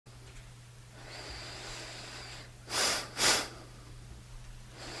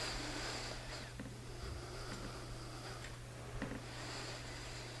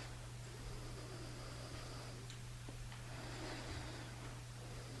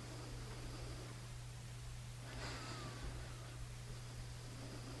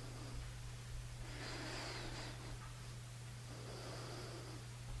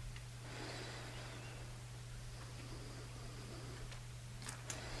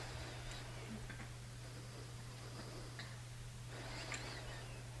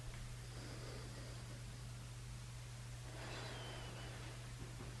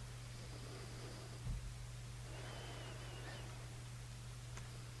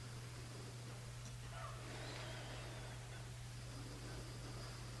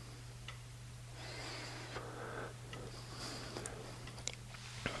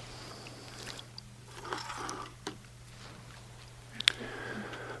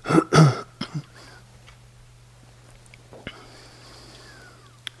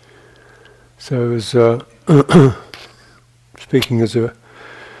So, as speaking as a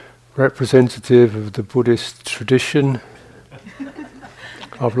representative of the Buddhist tradition,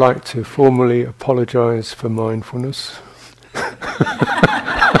 I'd like to formally apologize for mindfulness.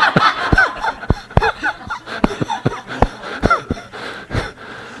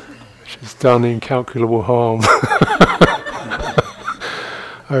 Which has done incalculable harm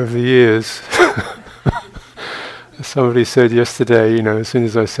over the years. Somebody said yesterday, as soon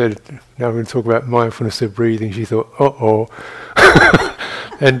as I said, now we're going to talk about mindfulness of breathing, she thought, uh-oh,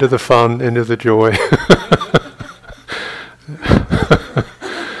 end of the fun, end of the joy.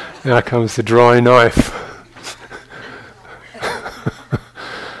 Now comes the dry knife,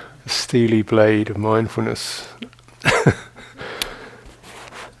 the steely blade of mindfulness.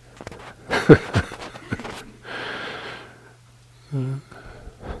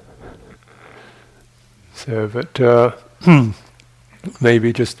 So, but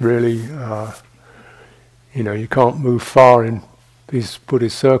maybe just really, you can't move far in these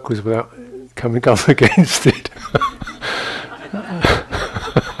Buddhist circles without coming up against it.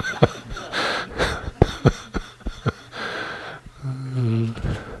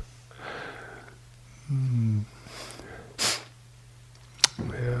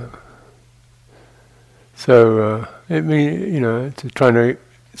 Yeah. So, to try to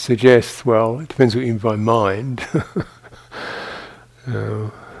suggest, well, it depends what you mean by mind.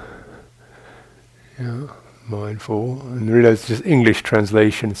 Mindful, and really it's just English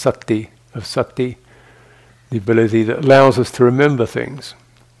translation, sati, of sati, the ability that allows us to remember things.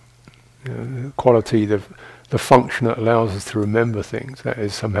 The quality, the function that allows us to remember things. That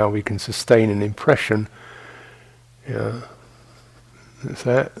is, somehow we can sustain an impression. That's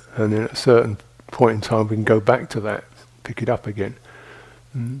that, and then at a certain point in time we can go back to that, pick it up again.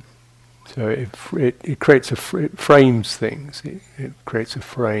 So it creates it frames things. It creates a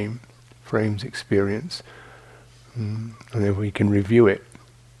frames experience, and then we can review it.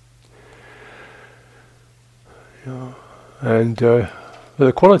 And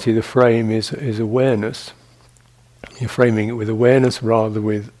the quality of the frame is awareness. You're framing it with awareness rather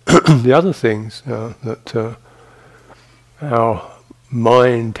with the other things that our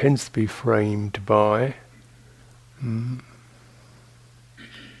mind tends to be framed by.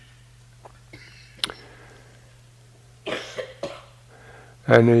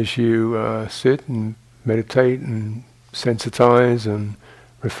 And as you sit and meditate and sensitize and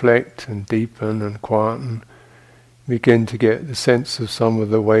reflect and deepen and quieten, begin to get the sense of some of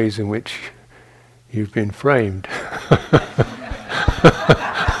the ways in which you've been framed.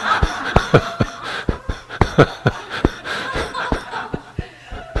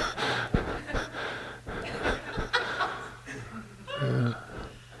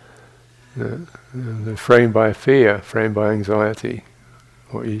 They're framed by fear, framed by anxiety.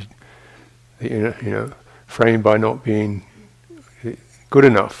 Or framed by not being good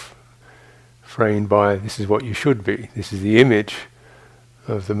enough, framed by this is what you should be, this is the image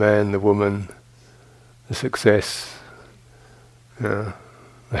of the man, the woman, the success, the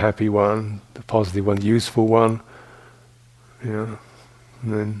happy one, the positive one, the useful one, and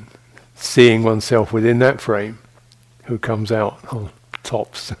then seeing oneself within that frame, who comes out on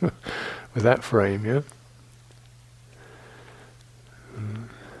tops with that frame,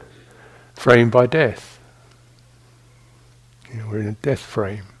 framed by death. We're in a death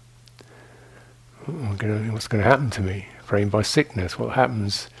frame. What's going to happen to me? Framed by sickness. What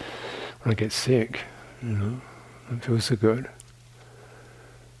happens when I get sick? Don't feel so good.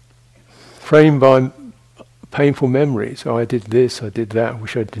 Framed by painful memories. Oh, I did this, I did that, I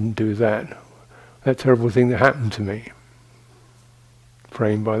wish I didn't do that. That terrible thing that happened to me.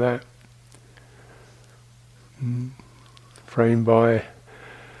 Framed by that. Framed by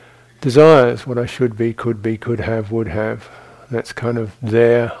desires, what I should be, could have, would have. That's kind of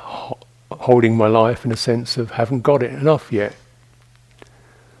there, holding my life in a sense of haven't got it enough yet.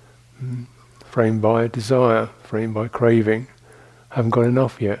 Framed by desire, framed by craving. Haven't got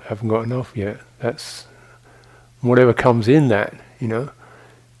enough yet, haven't got enough yet. That's whatever comes in that,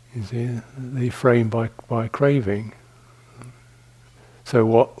 is the frame by craving. So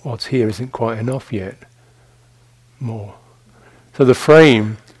what's here isn't quite enough yet. More. So the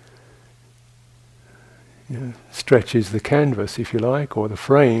frame stretches the canvas, if you like, or the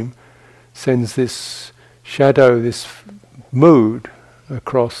frame sends this shadow, this mood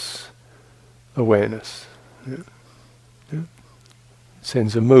across awareness.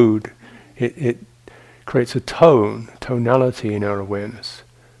 Sends a mood. It creates a tonality in our awareness.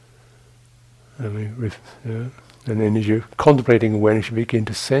 And then as you're contemplating awareness, you begin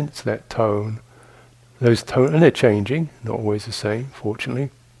to sense that tone. Those tones, and they're changing, not always the same, fortunately.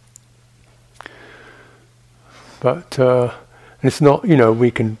 But it's not,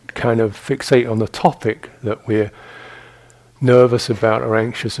 we can kind of fixate on the topic that we're nervous about or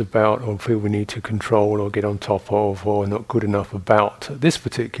anxious about or feel we need to control or get on top of or not good enough about at this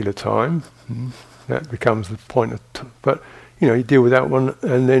particular time. That becomes the point of but you deal with that one,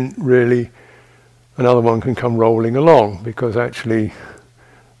 and then really another one can come rolling along, because actually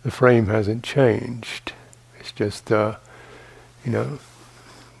the frame hasn't changed. It's just the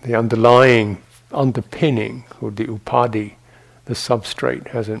underpinning, or the upadi, the substrate,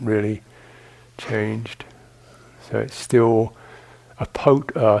 hasn't really changed. So it's still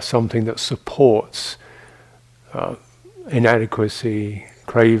something that supports inadequacy,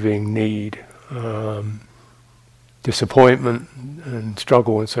 craving, need, disappointment and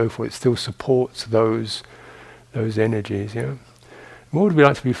struggle and so forth. It still supports those energies. What would we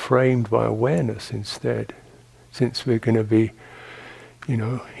like to be framed by awareness instead? Since we're going to be,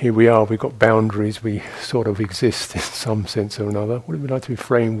 here we are, we've got boundaries, we sort of exist in some sense or another. What would we like to be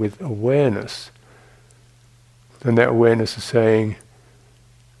framed with awareness? And that awareness is saying,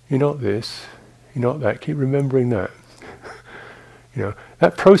 you're not this, you're not that, keep remembering that.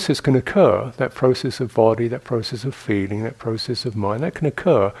 That process can occur, that process of body, that process of feeling, that process of mind, that can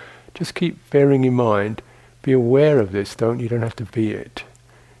occur. Just keep bearing in mind, be aware of this, you don't have to be it.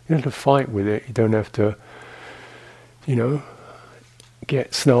 You don't have to fight with it, you don't have to,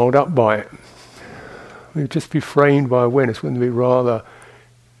 get snarled up by it. We just be framed by awareness. Wouldn't it be rather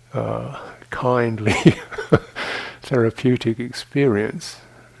kindly therapeutic experience?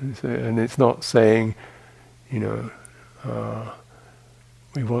 And it's not saying,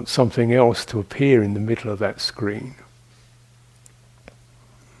 we want something else to appear in the middle of that screen.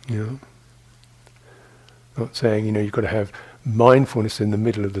 Not saying, you've got to have mindfulness in the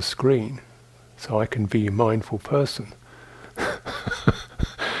middle of the screen so I can be a mindful person.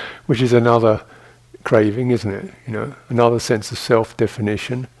 Which is another craving, isn't it? Another sense of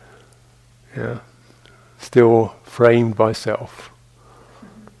self-definition. Still framed by self.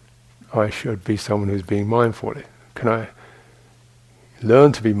 I should be someone who's being mindful. Can I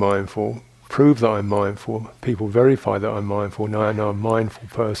learn to be mindful, prove that I'm mindful, people verify that I'm mindful, now I know I'm a mindful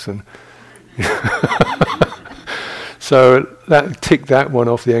person. So tick that one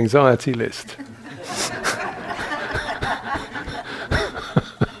off the anxiety list.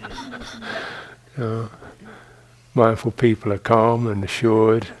 Mindful people are calm and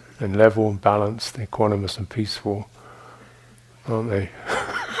assured and level and balanced, they're equanimous and peaceful, aren't they?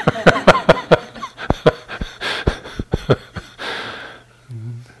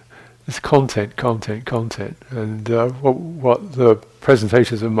 It's content. And what the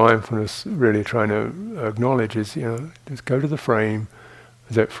presentations of mindfulness really trying to acknowledge is, just go to the frame.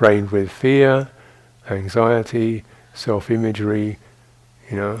 Is it framed with fear, anxiety, self-imagery?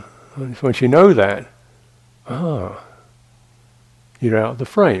 Once you know that, you're out of the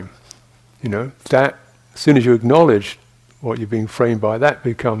frame. That as soon as you acknowledge what you're being framed by, that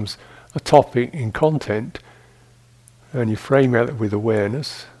becomes a topic in content, and you frame it with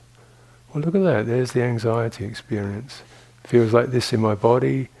awareness. Well, look at that. There's the anxiety experience. Feels like this in my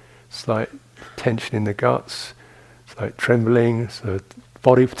body. Slight tension in the guts. It's like trembling. It's a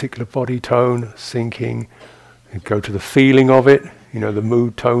particular body tone, sinking. You go to the feeling of it. The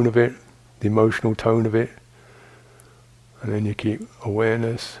mood tone of it, the emotional tone of it. And then you keep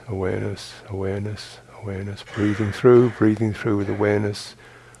awareness, breathing through with awareness,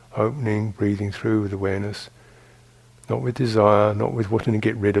 opening, breathing through with awareness. Not with desire, not with wanting to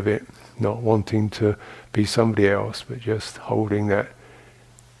get rid of it, not wanting to be somebody else, but just holding that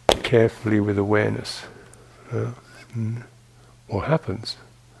carefully with awareness. What happens?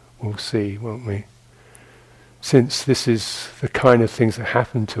 We'll see, won't we? Since this is the kind of things that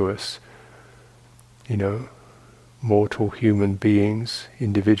happen to us, mortal human beings,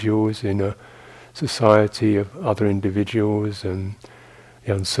 individuals in a society of other individuals, and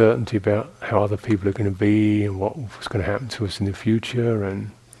the uncertainty about how other people are going to be and what's going to happen to us in the future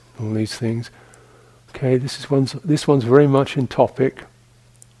and all these things. Okay, this one's very much in topic.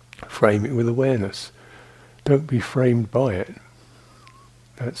 Frame it with awareness. Don't be framed by it.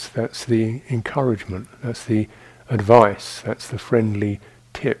 That's the encouragement. That's the advice. That's the friendly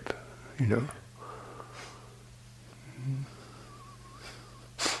tip.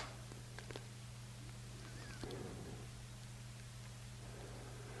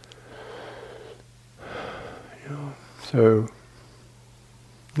 So,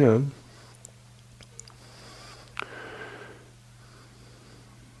 and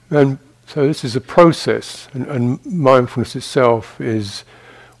So this is a process, and mindfulness itself is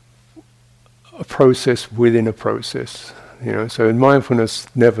a process within a process. So mindfulness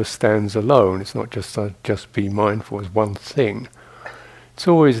never stands alone. It's not just be mindful as one thing. It's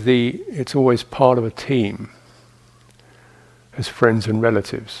always part of a team, as friends and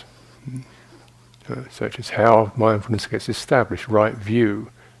relatives. Such as how mindfulness gets established. Right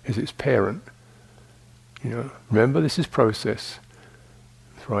view is its parent. Remember this is process.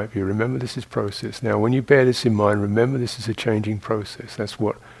 Right view. Remember this is process. Now, when you bear this in mind, remember this is a changing process. That's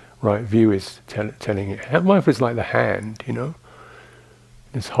what right view is telling it. Mindfulness is like the hand.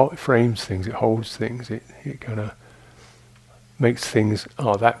 It frames things. It holds things. It kind of makes things.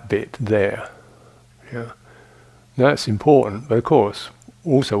 That bit there. Yeah. That's important. But of course,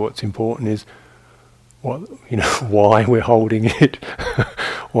 also what's important is why we're holding it.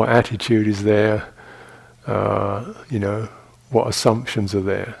 What attitude is there? What assumptions are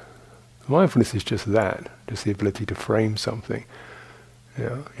there? Mindfulness is just that, just the ability to frame something.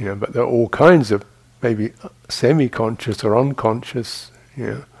 But there are all kinds of maybe semi-conscious or unconscious,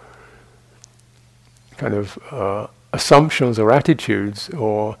 kind of assumptions or attitudes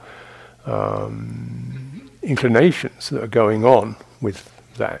or inclinations that are going on with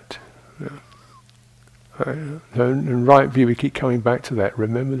that. So in right view, we keep coming back to that.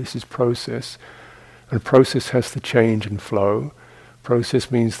 Remember, this is process. And process has to change and flow. Process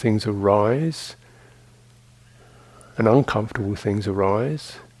means things arise, and uncomfortable things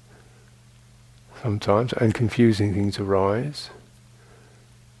arise sometimes, and confusing things arise.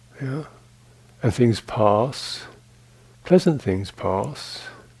 And things pass, pleasant things pass,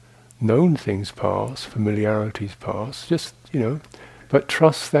 known things pass, familiarities pass. Just, but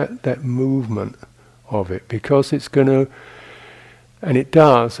trust that movement of it, because it's going to. And it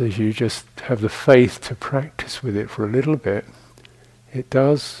does, as you just have the faith to practice with it for a little bit, it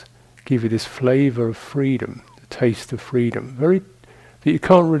does give you this flavour of freedom, the taste of freedom, that you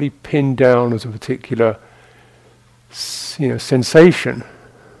can't really pin down as a particular, sensation,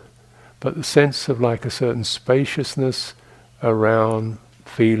 but the sense of like a certain spaciousness around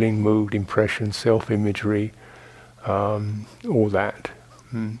feeling, mood, impression, self-imagery, all that.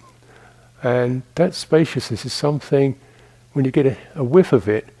 And that spaciousness is something. When you get a whiff of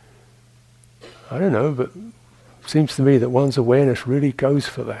it, I don't know, but it seems to me that one's awareness really goes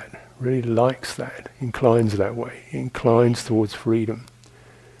for that, really likes that, inclines that way, inclines towards freedom.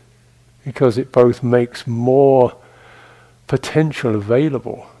 Because it both makes more potential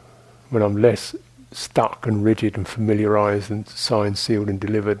available when I'm less stuck and rigid and familiarized and signed, sealed and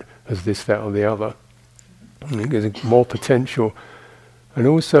delivered as this, that or the other. And it gives more potential. And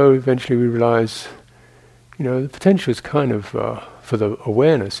also eventually we realize the potential is kind of, for the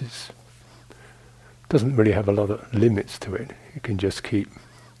awareness, doesn't really have a lot of limits to it. It can just keep,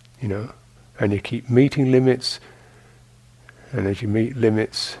 and you keep meeting limits, and as you meet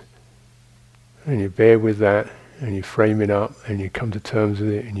limits, and you bear with that, and you frame it up, and you come to terms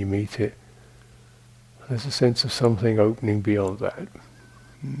with it, and you meet it, there's a sense of something opening beyond that.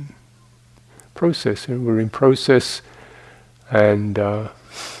 Process, we're in process, and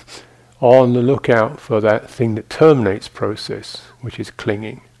on the lookout for that thing that terminates process, which is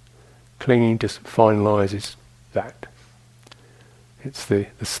clinging. Clinging just finalizes that. It's the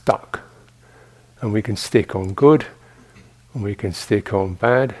stuck. And we can stick on good, and we can stick on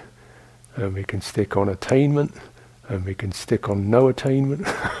bad, and we can stick on attainment, and we can stick on no attainment,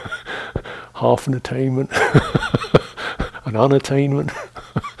 half an attainment, an unattainment,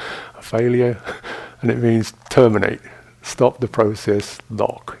 a failure, and it means terminate, stop the process,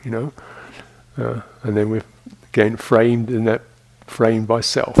 lock, and then we're again framed in that frame by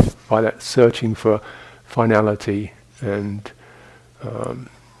self, by that searching for finality, and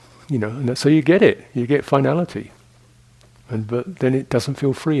and so you get it, you get finality, but then it doesn't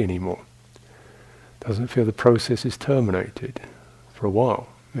feel free anymore. Doesn't feel the process is terminated for a while,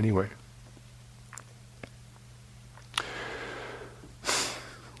 anyway.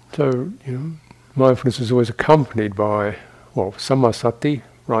 So mindfulness is always accompanied by sammasati,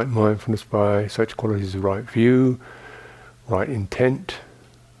 right mindfulness, by such qualities as right view, right intent,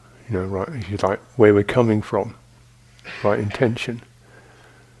 right, if you like, where we're coming from, right intention.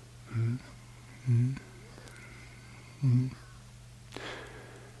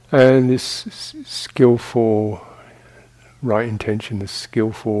 And this skillful right intention, the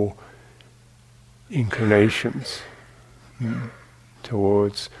skillful inclinations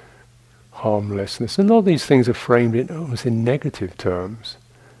towards harmlessness. And all these things are framed almost in negative terms,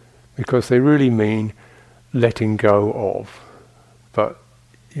 because they really mean letting go of. But,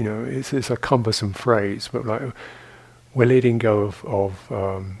 it's a cumbersome phrase, but like we're letting go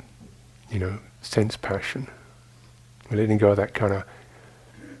of sense passion. We're letting go of that kind of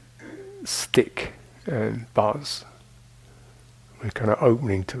stick and buzz. We're kind of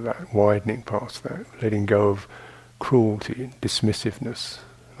opening to that, widening past that, letting go of cruelty and dismissiveness,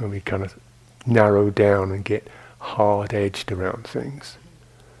 when we kind of narrow down and get hard-edged around things.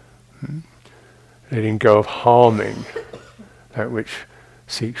 Letting go of harming, that which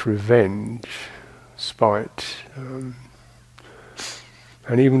seeks revenge, spite, and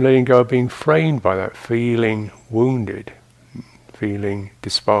even letting go of being framed by that, feeling wounded, feeling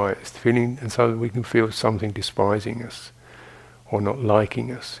despised, and so that we can feel something despising us or not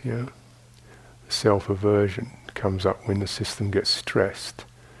liking us. Self-aversion comes up when the system gets stressed.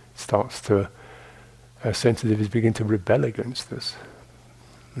 It starts to, our sensitivities begin to rebel against us,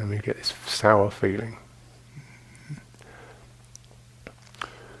 and we get this sour feeling.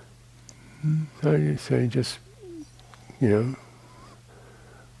 So just,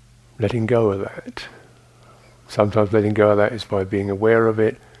 letting go of that. Sometimes letting go of that is by being aware of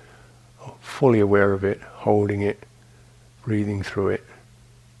it, fully aware of it, holding it, breathing through it,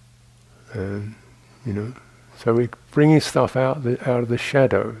 and so we're bringing stuff out of the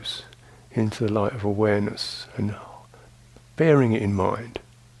shadows into the light of awareness and bearing it in mind.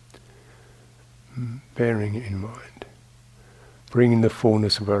 Bearing it in mind. Bringing the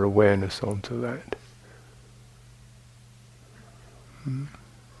fullness of our awareness onto that.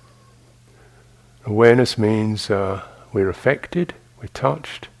 Awareness means we're affected, we're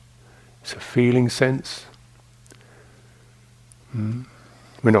touched. It's a feeling sense.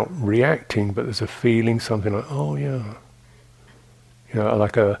 We're not reacting, but there's a feeling, something like, oh yeah.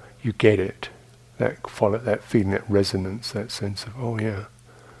 Like you get it. That feeling, that resonance, that sense of, oh yeah.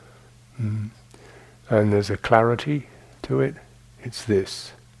 And there's a clarity to it. It's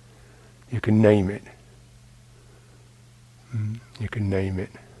this. You can name it. You can name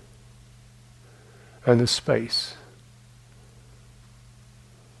it. And the space.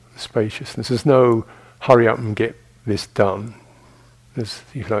 Spaciousness. There's no hurry up and get this done. There's,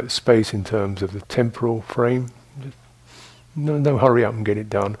 if you like, space in terms of the temporal frame. No hurry up and get it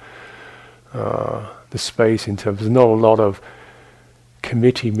done. The space in terms, there's not a lot of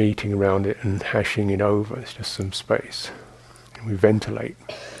committee meeting around it and hashing it over. It's just some space. And we ventilate.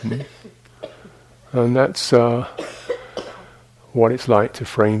 And that's what it's like to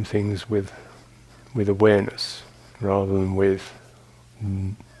frame things with awareness rather than with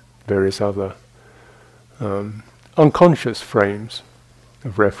various other unconscious frames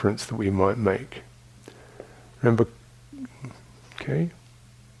of reference that we might make. Remember, okay?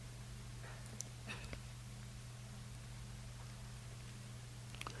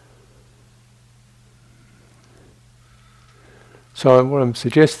 So what I'm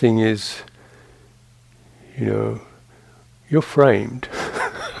suggesting is, you're framed.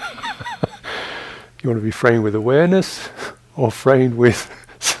 You want to be framed with awareness or framed with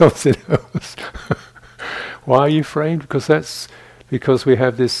something else? Why are you framed? Because we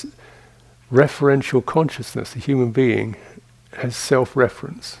have this referential consciousness. The human being has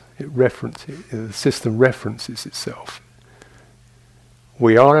self-reference. The system references itself.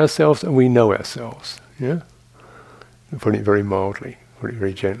 We are ourselves and we know ourselves. Yeah? Putting it very mildly, put it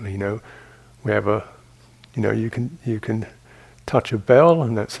very gently. We have you can touch a bell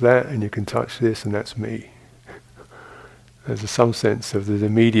and that's that, and you can touch this and that's me. There's some sense of the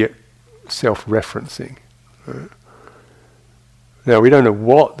immediate self-referencing. Right? Now we don't know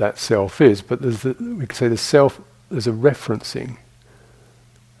what that self is, but we can say the self. There's a referencing.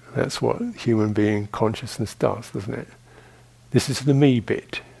 That's what human being consciousness does, doesn't it? This is the me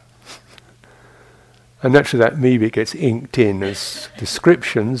bit. And naturally that me bit gets inked in as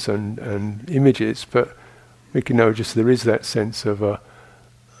descriptions and images, but we can know just there is that sense of a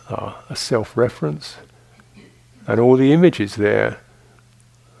self-reference. And all the images there,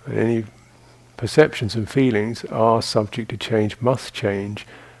 and any perceptions and feelings are subject to change, must change.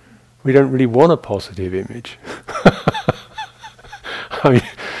 We don't really want a positive image.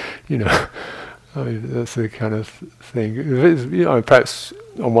 That's the kind of thing. Perhaps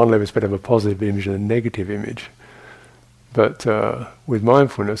on one level it's better to have a positive image than a negative image. But with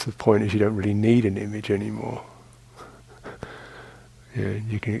mindfulness, the point is you don't really need an image anymore.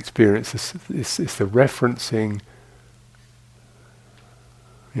 You can experience this. It's the referencing.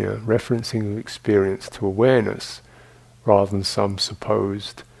 Referencing of experience to awareness, rather than some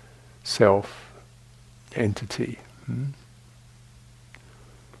supposed self entity.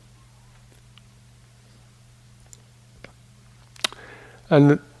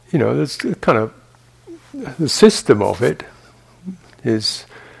 And there's kind of the system of it is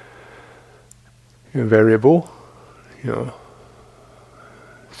variable.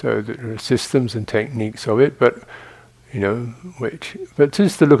 So there are systems and techniques of it, but but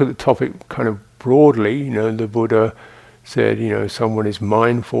just to look at the topic kind of broadly, the Buddha said, someone is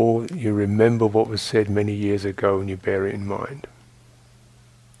mindful, you remember what was said many years ago and you bear it in mind.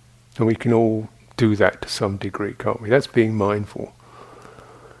 And we can all do that to some degree, can't we? That's being mindful.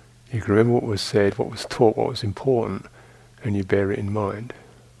 You can remember what was said, what was taught, what was important, and you bear it in mind.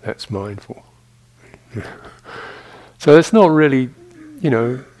 That's mindful. So it's not really,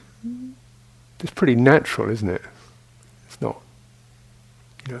 it's pretty natural, isn't it? It's not,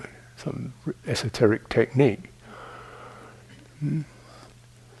 some esoteric technique. And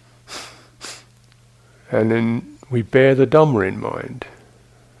then we bear the Dhamma in mind.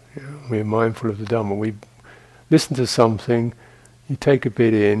 We're mindful of the Dhamma. We listen to something, you take a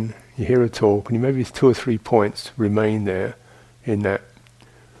bit in, you hear a talk, and maybe 2 or 3 points remain there in that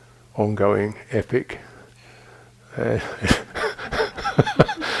ongoing epic.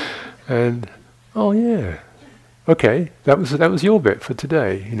 And oh yeah, okay, that was your bit for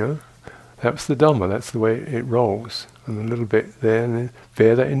today. That's the Dhamma. That's the way it rolls, and a little bit there, and then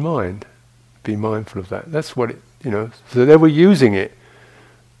bear that in mind. Be mindful of that. That's what it. So they were using it,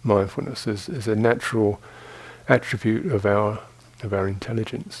 mindfulness, as a natural attribute of our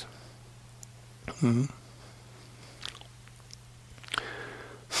intelligence. Mm-hmm.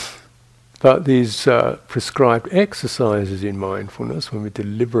 But these prescribed exercises in mindfulness, when we're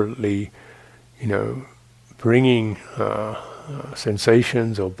deliberately, bringing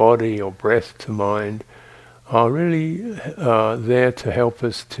sensations or body or breath to mind, are really there to help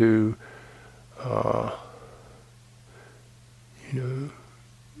us to,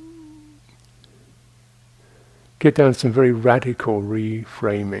 get down some very radical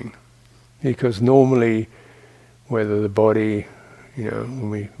reframing. Because normally, whether the body, when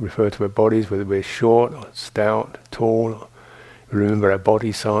we refer to our bodies, whether we're short or stout, tall, remember our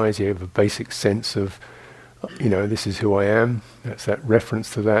body size, you have a basic sense of, this is who I am. That's that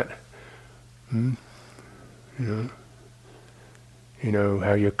reference to that. How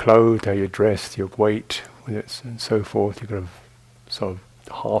you're clothed, how you're dressed, your weight, and so forth. You've got a sort of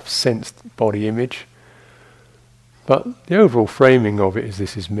half-sensed body image. But the overall framing of it is,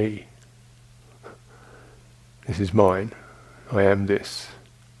 this is me. This is mine. I am this.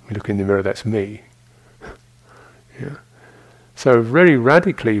 We look in the mirror, that's me. Yeah. So very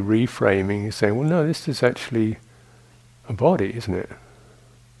radically reframing is saying, well, no, this is actually a body, isn't it?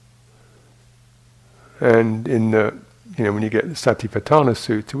 And in the, when you get the Satipatthana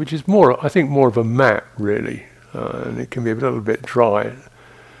Sutta, which is more of a map, really, and it can be a little bit dry,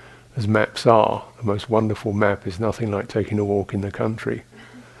 as maps are. The most wonderful map is nothing like taking a walk in the country.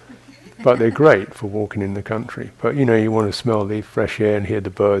 But they're great for walking in the country. But you want to smell the fresh air and hear the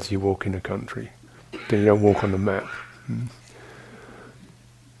birds, you walk in the country. Then you don't walk on the map.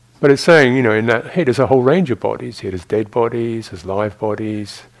 But it's saying, in that, hey, there's a whole range of bodies here. There's dead bodies, there's live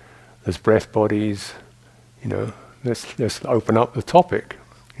bodies, there's breath bodies. Let's open up the topic.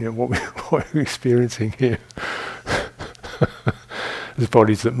 What are we experiencing here? There's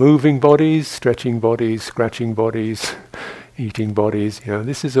bodies that moving bodies, stretching bodies, scratching bodies, eating bodies.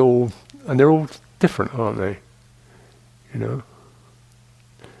 This is all, and they're all different, aren't they?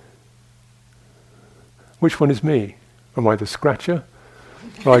 Which one is me? Am I the scratcher?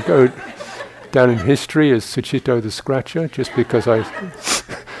 Or I go down in history as Sucitto the scratcher just because I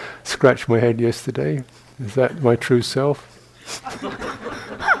scratched my head yesterday? Is that my true self?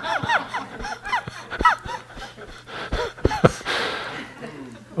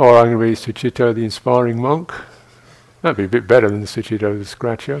 Or I'm going to be Sucitto the inspiring monk. That'd be a bit better than Sucitto the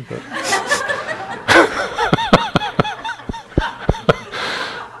scratcher, but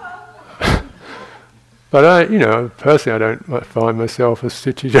but I, personally, I don't find myself as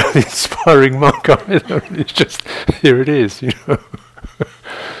Sucitto the inspiring monk either. It's just, here it is,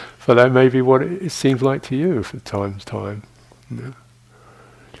 But that may be what it seems like to you from time to time.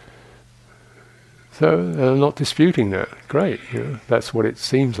 So I'm not disputing that. Great, that's what it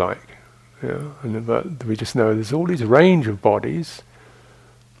seems like. But we just know there's all these range of bodies,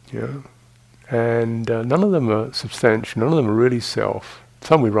 and none of them are substantial, none of them are really self.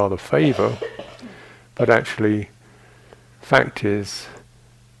 Some we rather favour, but actually, fact is,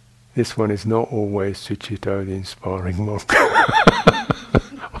 this one is not always Sucitto the inspiring monk.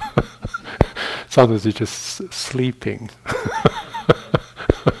 Sometimes it's just sleeping.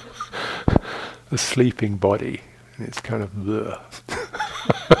 A sleeping body, and it's kind of bleh.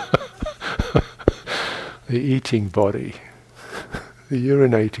 The eating body, the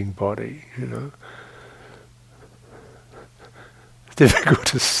urinating body, It's difficult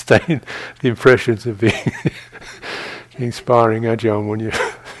to sustain the impressions of being inspiring Ajahn when you're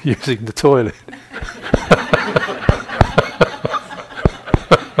using the toilet.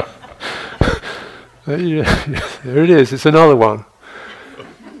 There it is, it's another one.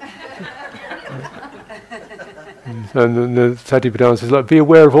 And the Satipatthana says, like, be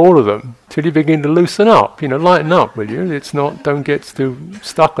aware of all of them till you begin to loosen up, lighten up, will you? It's not, don't get too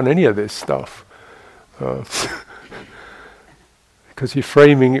stuck on any of this stuff. Because you're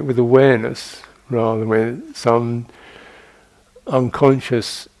framing it with awareness rather than with some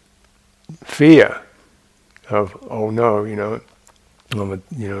unconscious fear of, oh no,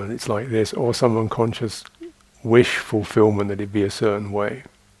 it's like this, or some unconscious wish fulfillment that it be a certain way.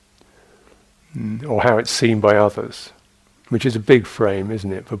 Or how it's seen by others, which is a big frame,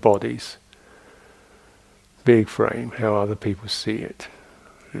 isn't it, for bodies? Big frame, how other people see it,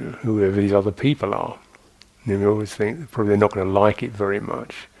 whoever these other people are. And we always think probably they're not going to like it very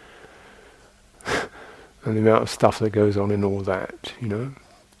much. And the amount of stuff that goes on in all that,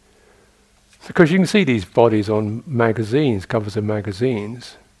 Because you can see these bodies on magazines, covers of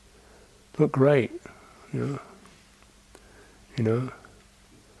magazines, look great,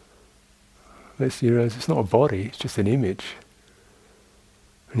 Let's realize it's not a body, it's just an image.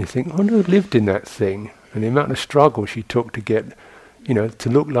 And you think, I wonder who lived in that thing, and the amount of struggle she took to get, to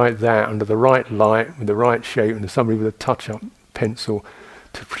look like that under the right light, with the right shape, and somebody with a touch-up pencil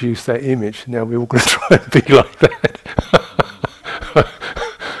to produce that image. Now we're all going to try and be like that.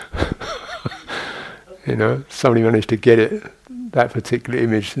 Somebody managed to get it, that particular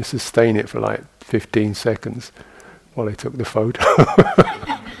image, and sustain it for like 15 seconds while they took the photo.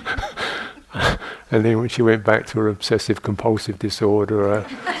 And then when she went back to her obsessive compulsive disorder,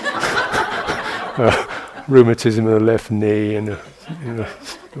 rheumatism in the left knee, and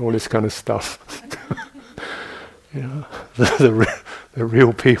all this kind of stuff. The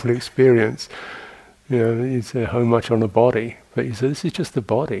real people experience. You say how much on a body, but you say this is just the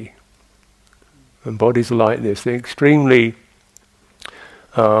body. And bodies are like this. They're extremely.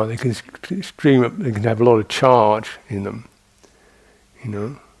 They can have a lot of charge in them.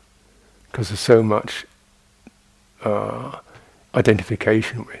 Because there's so much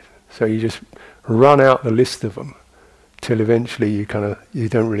identification with. So you just run out the list of them till eventually you can't,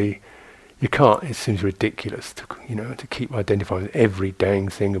 it seems ridiculous to keep identifying with every dang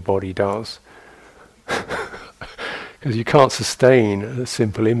thing a body does. Because you can't sustain a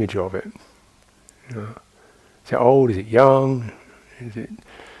simple image of it. Is it old? Is it young? Is it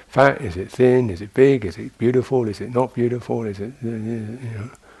fat? Is it thin? Is it big? Is it beautiful? Is it not beautiful? Is it,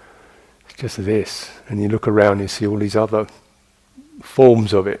 just this, and you look around and you see all these other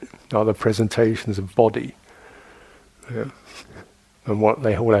forms of it, other presentations of body, and what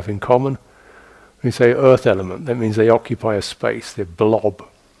they all have in common. When you say earth element, that means they occupy a space, they're blob,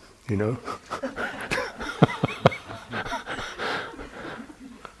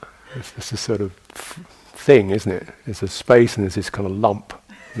 It's just a sort of thing, isn't it? There's a space and there's this kind of lump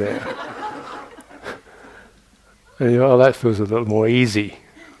there. And that feels a little more easy,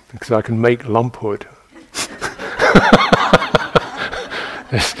 because I can make lumphood.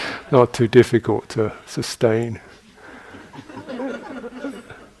 It's not too difficult to sustain.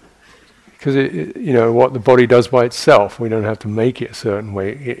 Because what the body does by itself, we don't have to make it a certain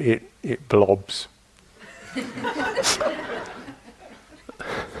way. It blobs.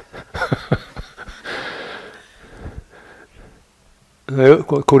 They're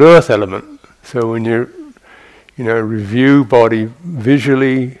called earth element. So when you review body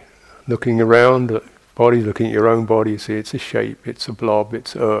visually, looking around at body, looking at your own body, you see it's a shape, it's a blob,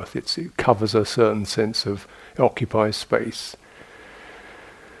 it's earth, it covers a certain sense of, it occupies space.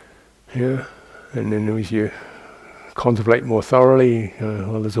 Yeah, and then as you contemplate more thoroughly,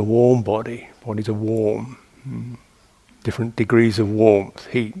 there's a warm body. Bodies are warm, different degrees of warmth,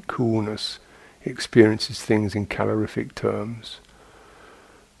 heat, coolness. It experiences things in calorific terms.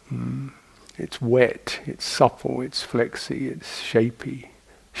 It's wet, it's supple, it's flexy, it's shapy.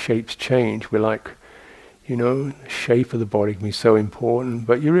 Shapes change. We're like, the shape of the body can be so important.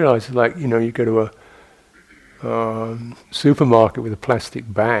 But you realise, you go to a supermarket with a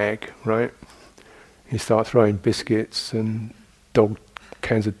plastic bag, right? You start throwing biscuits and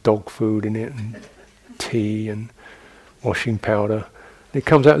cans of dog food in it, and tea and washing powder. It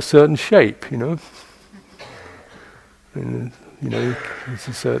comes out a certain shape, And, it's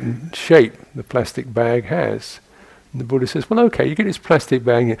a certain shape the plastic bag has. And the Buddha says, well, okay, you get this plastic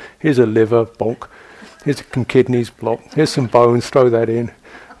bag, here's a liver, bonk, here's some kidneys, blop, here's some bones, throw that in,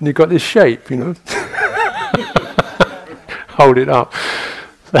 and you've got this shape, Hold it up.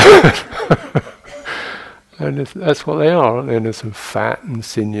 And that's what they are, and there's some fat and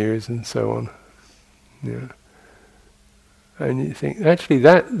sinews and so on. And you think, actually,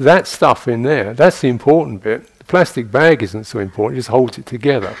 that stuff in there, that's the important bit. The plastic bag isn't so important, it just holds it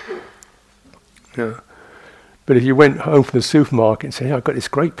together. Yeah. But if you went home from the supermarket and said, "Hey, I've got this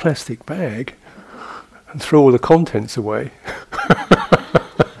great plastic bag," and threw all the contents away,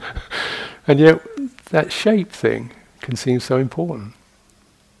 and yet that shape thing can seem so important.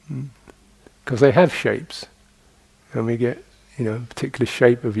 Because they have shapes. And we get, a particular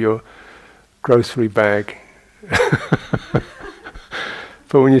shape of your grocery bag.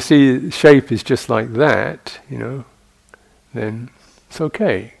 But when you see the shape is just like that, then it's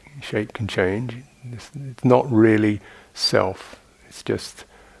okay. Shape can change. It's not really self. It's just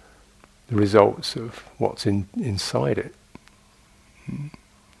the results of what's inside it.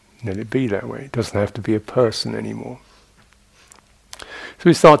 Let it be that way. It doesn't have to be a person anymore. So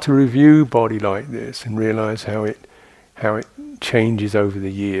we start to review body like this and realize how it changes over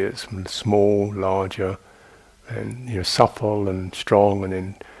the years, from small, larger, and supple and strong, and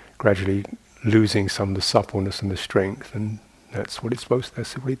then gradually losing some of the suppleness and the strength, and that's what it's supposed to,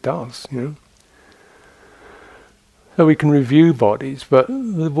 that's what it does, So we can review bodies, but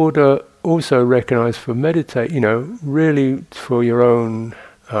the Buddha also recognized for meditate, really for your own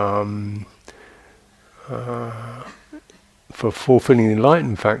for fulfilling the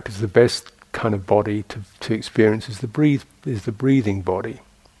enlightenment factors, the best kind of body to experience is the breathing body.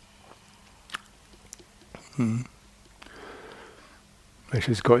 Which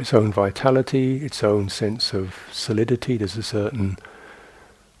has got its own vitality, its own sense of solidity. There's a certain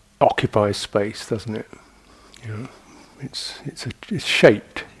occupies space, doesn't it? It's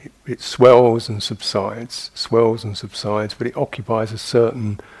shaped. It swells and subsides, but it occupies a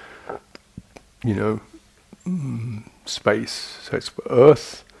certain, space. So it's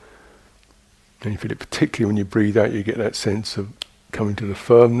earth, and you feel it particularly when you breathe out. You get that sense of coming to the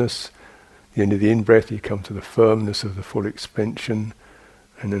firmness. At the end of the in-breath, you come to the firmness of the full expansion,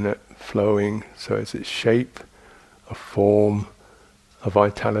 and then that flowing. So it's its shape, a form, a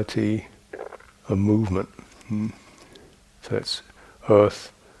vitality, a movement. So that's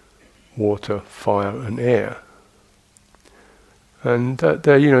earth, water, fire, and air. And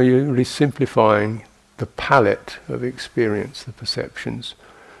there, you're really simplifying the palette of experience, the perceptions,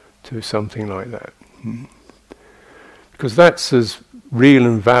 to something like that. Because that's as real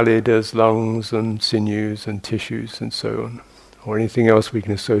and valid as lungs and sinews and tissues and so on, or anything else we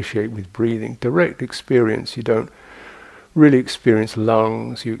can associate with breathing. Direct experience, you don't really experience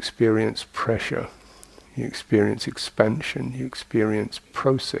lungs, you experience pressure, you experience expansion, you experience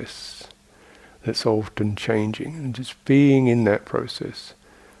process that's often changing, and just being in that process,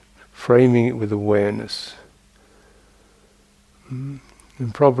 framing it with awareness. And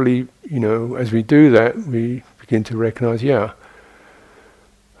probably, as we do that, we begin to recognize, and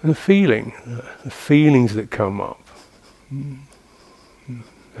the feelings that come up,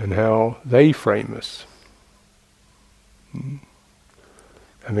 and how they frame us.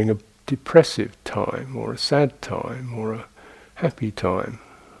 Having a depressive time, or a sad time, or a happy time,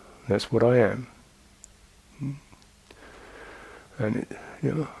 that's what I am. And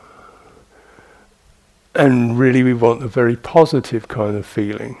and really we want a very positive kind of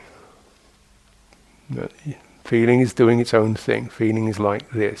feeling. Feeling is doing its own thing. Feeling is like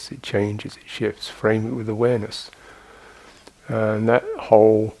this. It changes, it shifts. Frame it with awareness. And that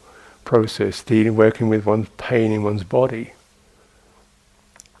whole process, working with one's pain in one's body.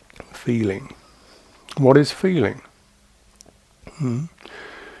 Feeling. What is feeling?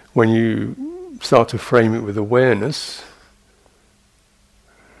 When you start to frame it with awareness,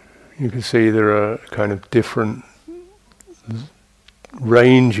 you can see there are kind of different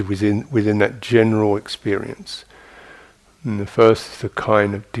range within that general experience. And the first is the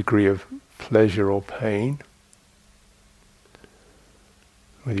kind of degree of pleasure or pain,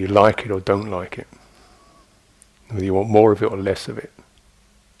 whether you like it or don't like it, whether you want more of it or less of it.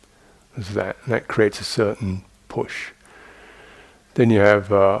 There's that, and that creates a certain push. Then you have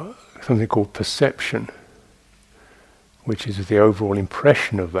something called perception, which is the overall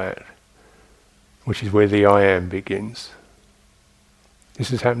impression of that, which is where the I am begins.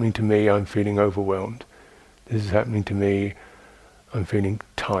 This is happening to me, I'm feeling overwhelmed. This is happening to me, I'm feeling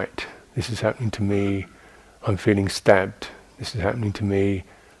tight. This is happening to me, I'm feeling stabbed. This is happening to me,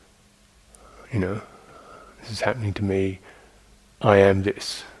 this is happening to me, I am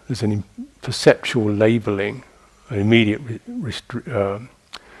this. There's an perceptual labeling, an immediate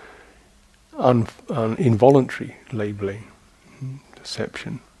involuntary labeling,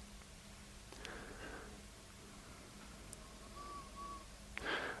 perception.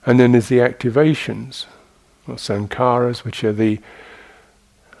 And then there's the activations, or sankharas, which are the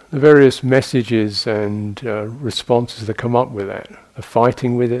the various messages and responses that come up with that. The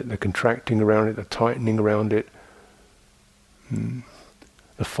fighting with it, the contracting around it, the tightening around it,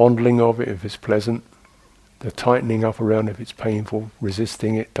 the fondling of it if it's pleasant, the tightening up around if it's painful,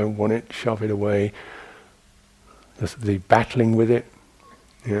 resisting it, don't want it, shove it away, the battling with it,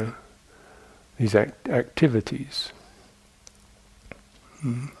 these activities.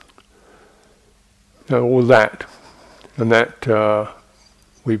 Now all that, and that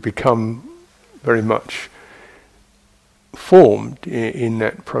we become very much formed in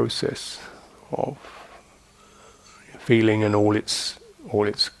that process of feeling and all its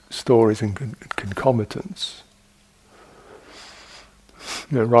stories and concomitants.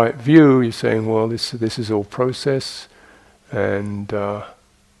 Right view, you're saying, well, this is all process, and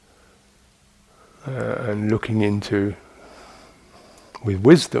looking into with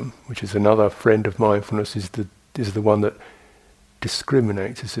wisdom, which is another friend of mindfulness, is the one that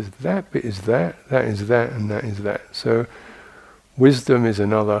discriminates. It says that bit is that is that, and that is that. So wisdom is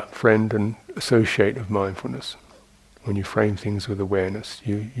another friend and associate of mindfulness. When you frame things with awareness,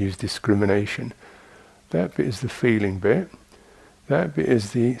 you use discrimination. That bit is the feeling bit. That bit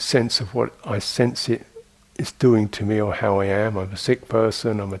is the sense of what I sense it is doing to me, or how I am. I'm a sick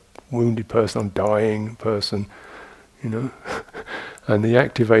person, I'm a wounded person, I'm a dying person, And the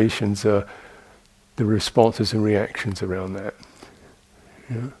activations are the responses and reactions around that.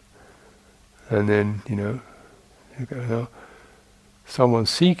 And then, you go, now, someone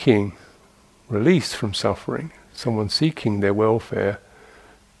seeking release from suffering, someone seeking their welfare,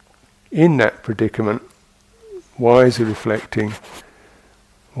 in that predicament, wisely reflecting,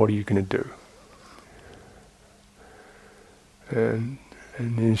 what are you going to do? And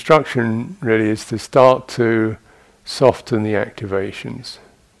the instruction really is to start to soften the activations.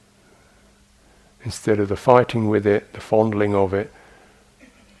 Instead of the fighting with it, the fondling of it,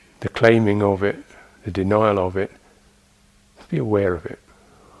 the claiming of it, the denial of it, be aware of it.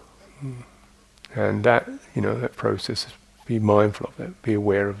 And that, that process, be mindful of that, be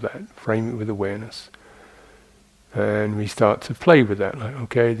aware of that, frame it with awareness. And we start to play with that, like,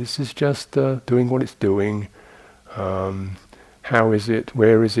 okay, this is just doing what it's doing. How is it?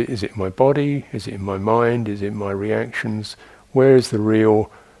 Where is it? Is it in my body? Is it in my mind? Is it in my reactions? Where is the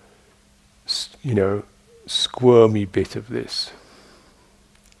real, squirmy bit of this?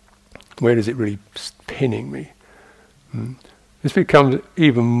 Where is it really pinning me? This becomes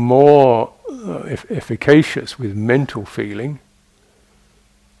even more efficacious with mental feeling.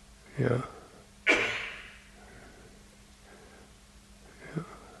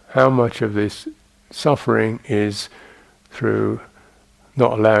 How much of this suffering is through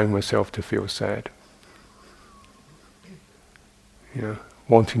not allowing myself to feel sad?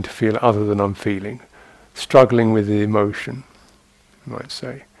 Wanting to feel other than I'm feeling, struggling with the emotion, you might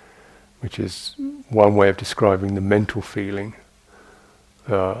say, which is one way of describing the mental feeling.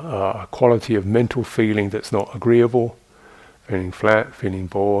 A quality of mental feeling that's not agreeable, feeling flat, feeling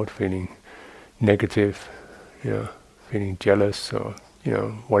bored, feeling negative, feeling jealous, or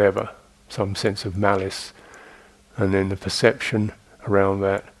whatever, some sense of malice, and then the perception around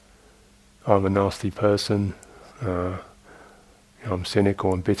that, I'm a nasty person, I'm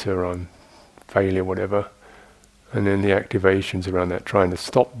cynical, I'm bitter, I'm failure, whatever, and then the activations around that, trying to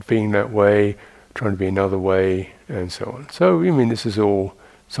stop being that way, trying to be another way, and so on. So, this is all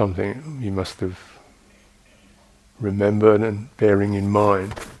something you must have remembered and bearing in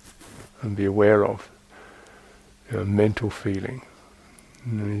mind and be aware of. Mental feeling.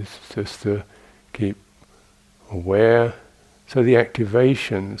 And it's just to keep aware. So the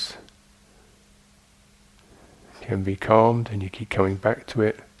activations can be calmed, and you keep coming back to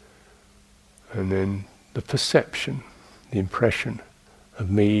it. And then the perception, the impression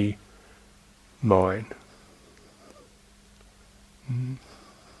of me, mine.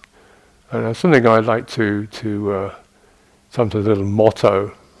 And something I'd like to sometimes a little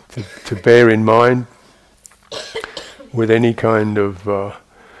motto to bear in mind with any kind of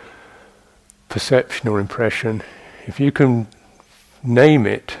perception or impression. If you can name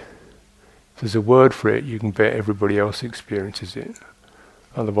it, if there's a word for it, you can bet everybody else experiences it.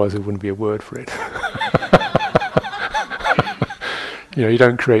 Otherwise there wouldn't be a word for it. You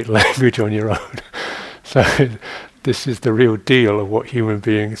don't create language on your own. So this is the real deal of what human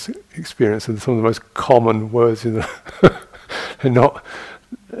beings experience, and some of the most common words in the they're not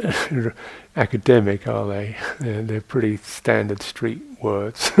academic, are they? They're pretty standard street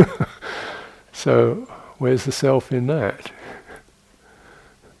words. So where's the self in that?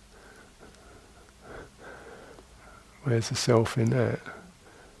 Where's the self in that?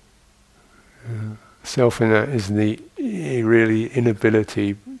 Self in that is the really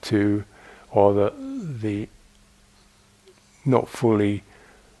inability to, or the not fully,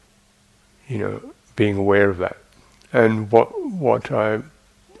 being aware of that. And what I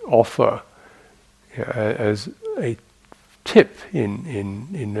offer as a tip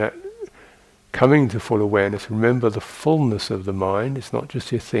in that coming to full awareness, remember the fullness of the mind. It's not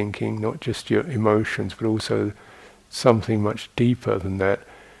just your thinking, not just your emotions, but also something much deeper than that.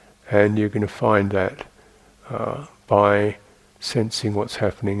 And you're going to find that by sensing what's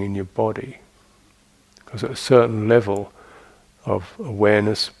happening in your body. Because at a certain level of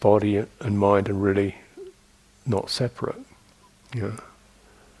awareness, body and mind are really not separate.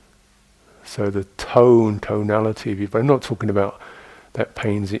 So the tonality of you, but I'm not talking about that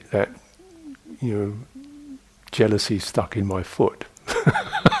pains, that jealousy stuck in my foot.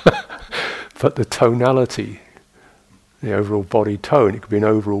 But the tonality, the overall body tone, it could be an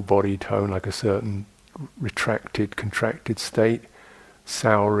overall body tone, like a certain retracted, contracted state,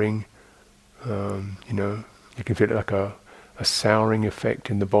 souring, you can feel it like a souring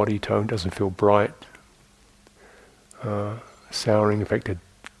effect in the body tone, doesn't feel bright, souring effect, a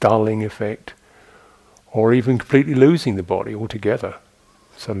dulling effect, or even completely losing the body altogether,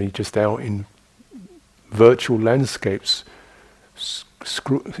 suddenly just out in virtual landscapes,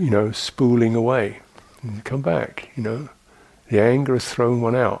 spooling away, and come back, The anger has thrown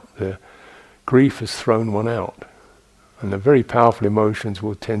one out, the grief has thrown one out. And the very powerful emotions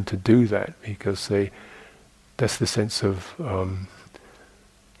will tend to do that because that's the sense of,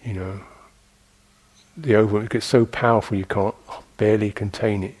 the overwhelm. It gets so powerful you can't barely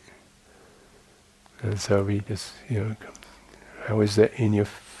contain it. And so we just, how is that in your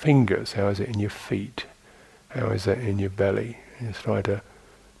fingers? How is it in your feet? How is that in your belly? And just try to,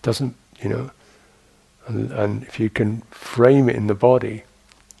 and if you can frame it in the body,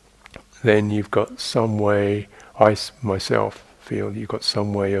 then you've got some way, I myself feel you've got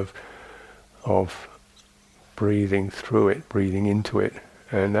some way of breathing through it, breathing into it,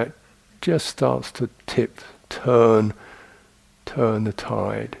 and that just starts to turn the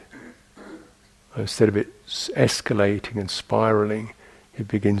tide. Instead of it escalating and spiraling, it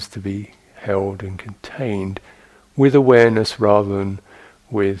begins to be held and contained with awareness rather than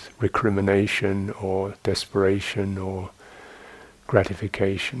with recrimination or desperation or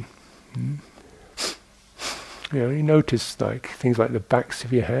gratification. You notice things like the backs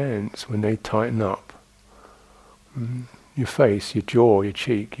of your hands when they tighten up. Your face, your jaw, your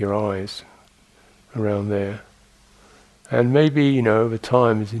cheek, your eyes, around there. And maybe, over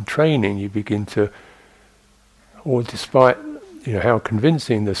time, as in training, you begin to, or despite, how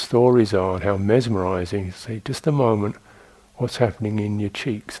convincing the stories are and how mesmerizing, you say, just a moment, what's happening in your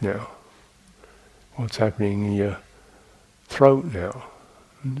cheeks now? What's happening in your throat now?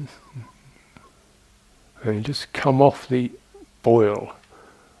 And you just come off the boil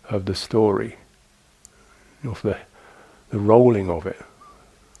of the story, off the rolling of it.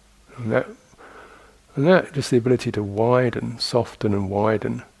 And that just the ability to widen, soften and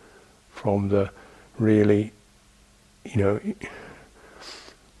widen from the really,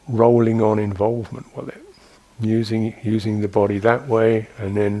 rolling on involvement with it. Using the body that way,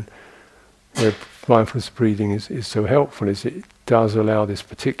 and then where mindfulness breathing is so helpful is it does allow this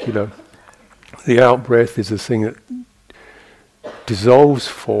particular, the out-breath is the thing that dissolves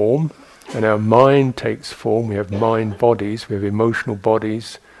form, and our mind takes form. We have mind bodies, we have emotional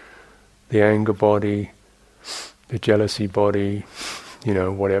bodies, the anger body, the jealousy body,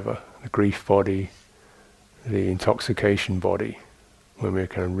 whatever, the grief body, the intoxication body, when we're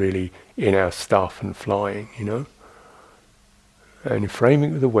kind of really in our stuff and flying, And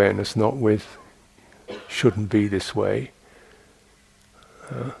framing with awareness, not with shouldn't be this way.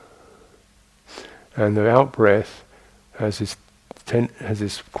 And the out-breath has this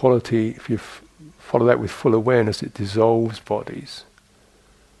quality, if you follow that with full awareness, it dissolves bodies.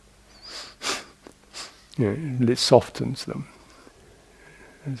 It softens them.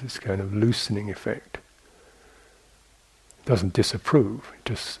 There's this kind of loosening effect. It doesn't disapprove, it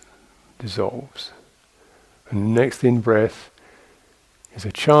just dissolves. And the next in-breath is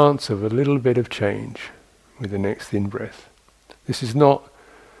a chance of a little bit of change with the next in-breath. This is not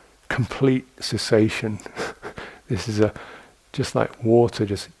complete cessation. This is just like water,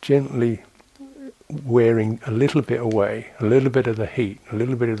 just gently wearing a little bit away, a little bit of the heat, a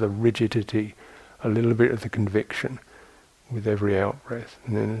little bit of the rigidity, a little bit of the conviction with every out-breath.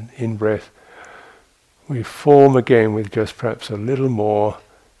 And then an in-breath, we form again with just perhaps a little more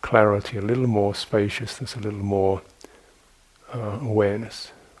clarity, a little more spaciousness, a little more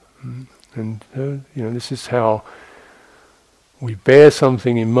awareness. And this is how we bear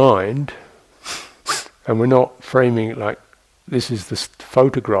something in mind And we're not framing it like this is the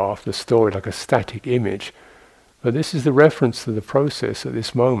photograph, the story, like a static image. But this is the reference to the process at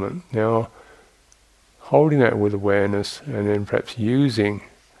this moment. Now, holding that with awareness and then perhaps using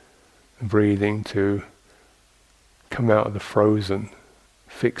the breathing to come out of the frozen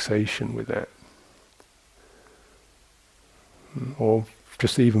fixation with that. Or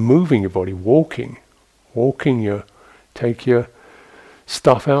just even moving your body, walking, take your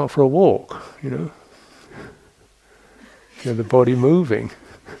stuff out for a walk, the body moving,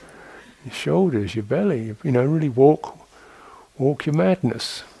 your shoulders, your belly, really walk your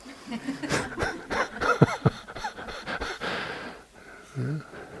madness.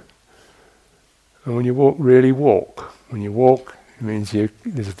 And when you walk, really walk. When you walk, it means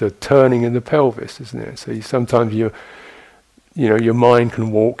there's the turning in the pelvis, isn't it? So sometimes your mind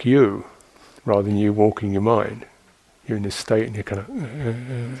can walk you, rather than you walking your mind. You're in this state and you're kind of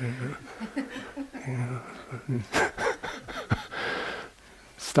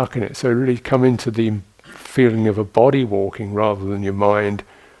stuck in it. So really come into the feeling of a body walking rather than your mind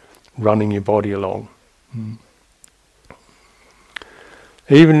running your body along.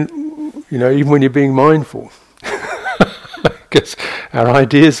 Even when you're being mindful, because our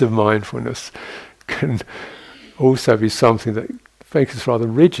ideas of mindfulness can also be something that makes us rather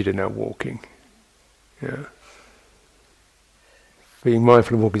rigid in our walking. Being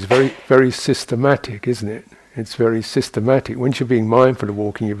mindful of walking is very, very systematic, isn't it? It's very systematic. Once you're being mindful of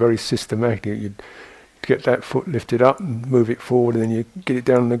walking, you're very systematic. You get that foot lifted up and move it forward, and then you get it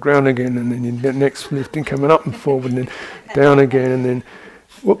down on the ground again, and then you get next lifting coming up and forward, and then down again, and then,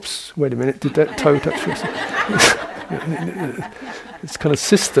 whoops, wait a minute, did that toe touch this? It's kind of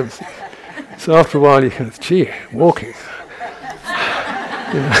system. So after a while you kind of, gee, walking.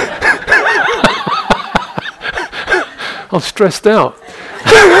 I'm stressed out.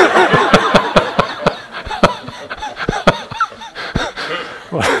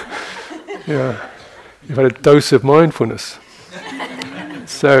 You've had a dose of mindfulness.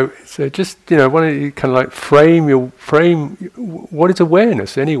 So just why don't you kind of like frame what is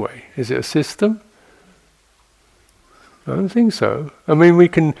awareness anyway? Is it a system? I don't think so. I mean, we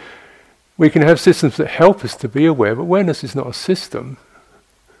can have systems that help us to be aware, but awareness is not a system.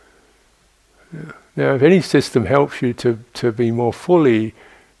 Now, if any system helps you to be more fully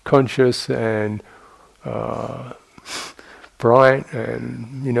conscious and bright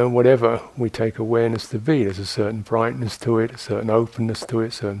and whatever we take awareness to be, there's a certain brightness to it, a certain openness to it,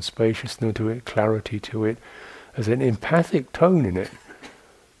 a certain spaciousness to it, clarity to it. There's an emphatic tone in it.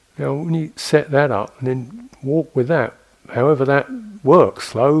 Now, when you set that up and then walk with that, however that works,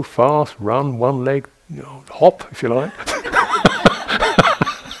 slow, fast, run, one leg, hop if you like.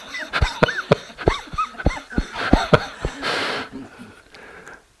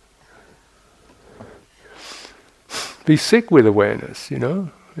 Be sick with awareness,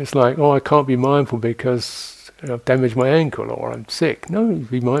 It's like, I can't be mindful because I've damaged my ankle or I'm sick. No,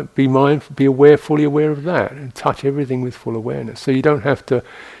 be mindful, be aware, fully aware of that, and touch everything with full awareness. So you don't have to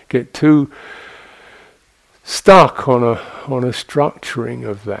get too stuck on a structuring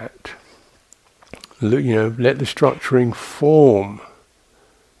of that. Let the structuring form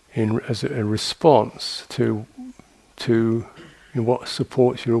as a response to what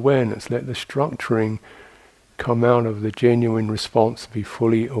supports your awareness. Let the structuring come out of the genuine response to be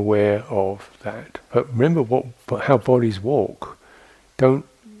fully aware of that. But remember how bodies walk. Don't,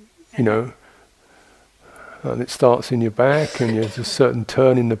 and it starts in your back, and there's a certain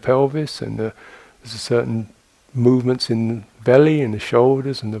turn in the pelvis, and there's a certain movements in the belly and the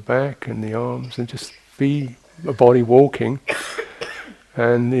shoulders and the back and the arms, and just be a body walking.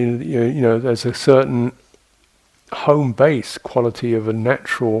 And there's a certain home base quality of a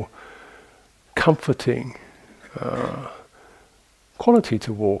natural, comforting quality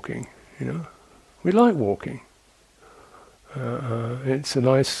to walking. We like walking. It's a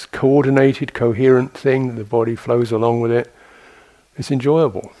nice, coordinated, coherent thing that the body flows along with it. It's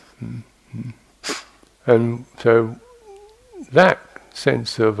enjoyable. And so that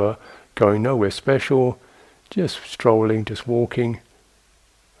sense of going nowhere special, just strolling, just walking,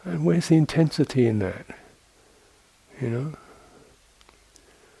 and where's the intensity in that?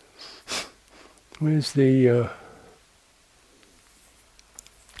 Where's the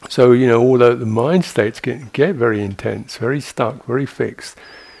although the mind states get very intense, very stuck, very fixed,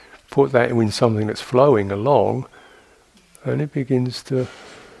 put that in something that's flowing along, and it begins to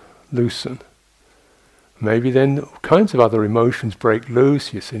loosen. Maybe then all kinds of other emotions break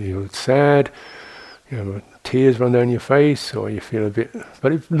loose. You feel sad, tears run down your face, or you feel a bit,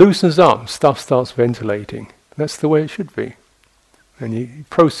 but it loosens up, stuff starts ventilating. That's the way it should be. And you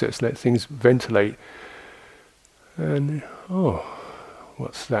process, let things ventilate And,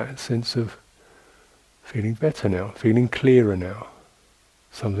 what's that sense of feeling better now, feeling clearer now?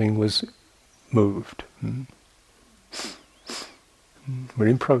 Something was moved. We're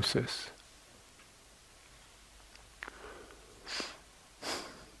in process.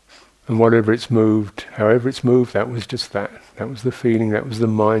 And whatever it's moved, however it's moved, that was just that. That was the feeling, that was the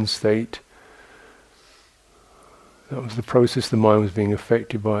mind state. That was the process the mind was being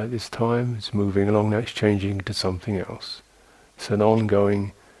affected by at this time. It's moving along, now it's changing into something else. It's an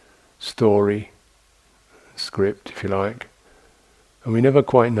ongoing story, script, if you like. And we never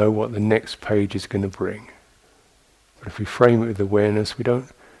quite know what the next page is going to bring. But if we frame it with awareness, we don't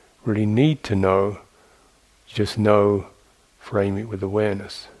really need to know, just know, frame it with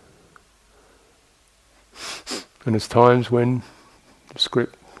awareness. And there's times when the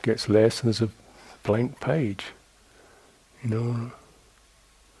script gets less and there's a blank page.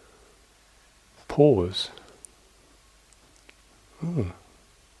 Pause. And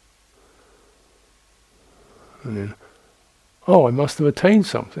then, I must have attained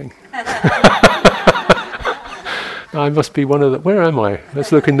something. I must be one of the... Where am I?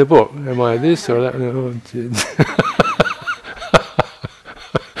 Let's look in the book. Am I this or that?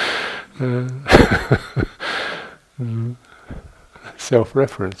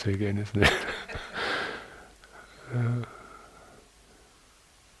 Self-reference again, isn't it?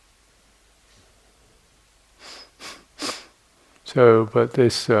 But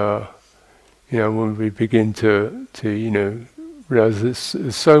this, when we begin to realize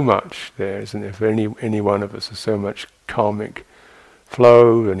there's so much there, isn't there? For any one of us, there's so much karmic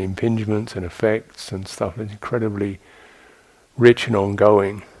flow and impingements and effects and stuff that's incredibly rich and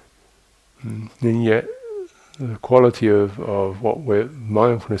ongoing. And yet, the quality of what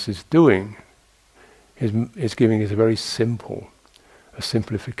mindfulness is doing is giving us a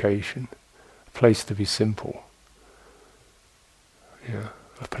simplification, a place to be simple.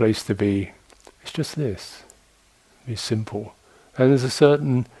 A place to be, it's just this, be simple. And there's a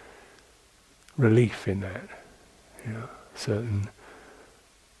certain relief in that, certain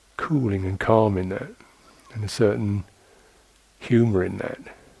cooling and calm in that, and a certain humour in that.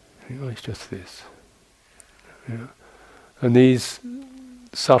 It's just this. And these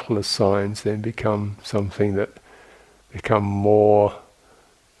subtler signs then become something that become more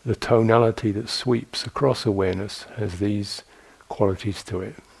the tonality that sweeps across awareness has these qualities to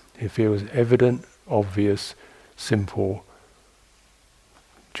it. It feels evident, obvious, simple,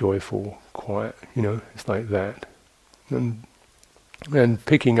 joyful, quiet, it's like that. And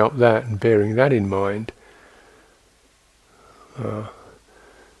picking up that and bearing that in mind, the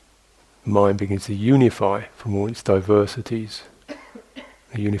mind begins to unify from all its diversities,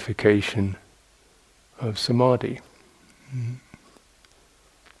 the unification of samadhi.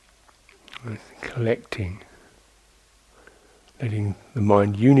 Collecting, letting the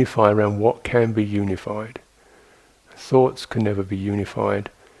mind unify around what can be unified. Thoughts can never be unified.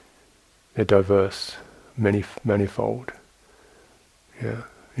 They're diverse, manifold.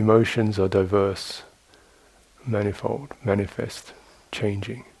 Emotions are diverse, manifold, manifest,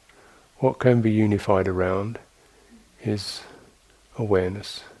 changing. What can be unified around is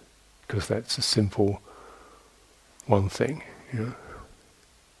awareness, because that's a simple one thing,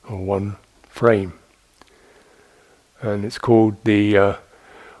 or one frame. And it's called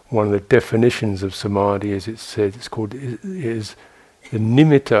one of the definitions of samadhi, as it said, is the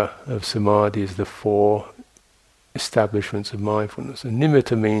nimitta of samadhi is the four establishments of mindfulness. And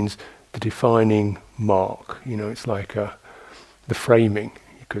nimitta means the defining mark. It's like the framing,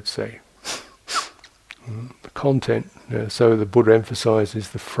 you could say. The content. So the Buddha emphasizes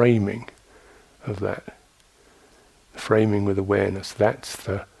the framing of that. The framing with awareness. That's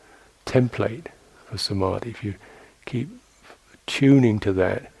the template for samadhi. If you keep tuning to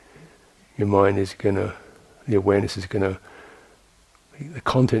that, your mind is the awareness is the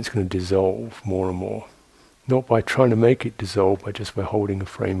content's going to dissolve more and more. Not by trying to make it dissolve, but just by holding a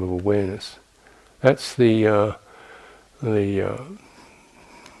frame of awareness. That's the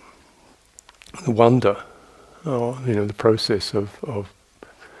wonder, the process of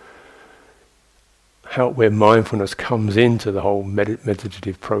where mindfulness comes into the whole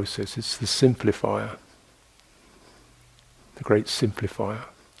meditative process. It's the simplifier, the great simplifier,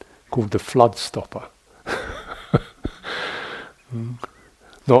 called the flood stopper.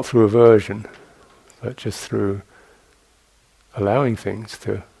 Not through aversion, but just through allowing things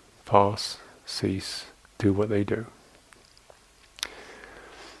to pass, cease, do what they do.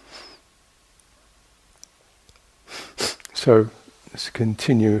 So let's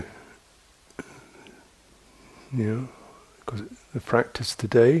continue, because the practice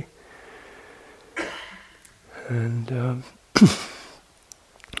today. And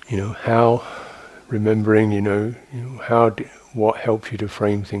how remembering, what helps you to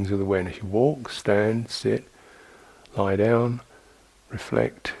frame things with awareness. You walk, stand, sit, lie down,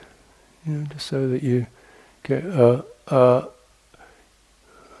 reflect, just so that you get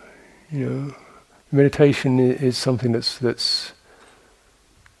meditation is something that's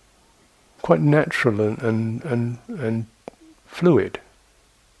quite natural and fluid.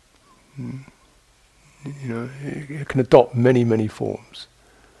 It can adopt many forms.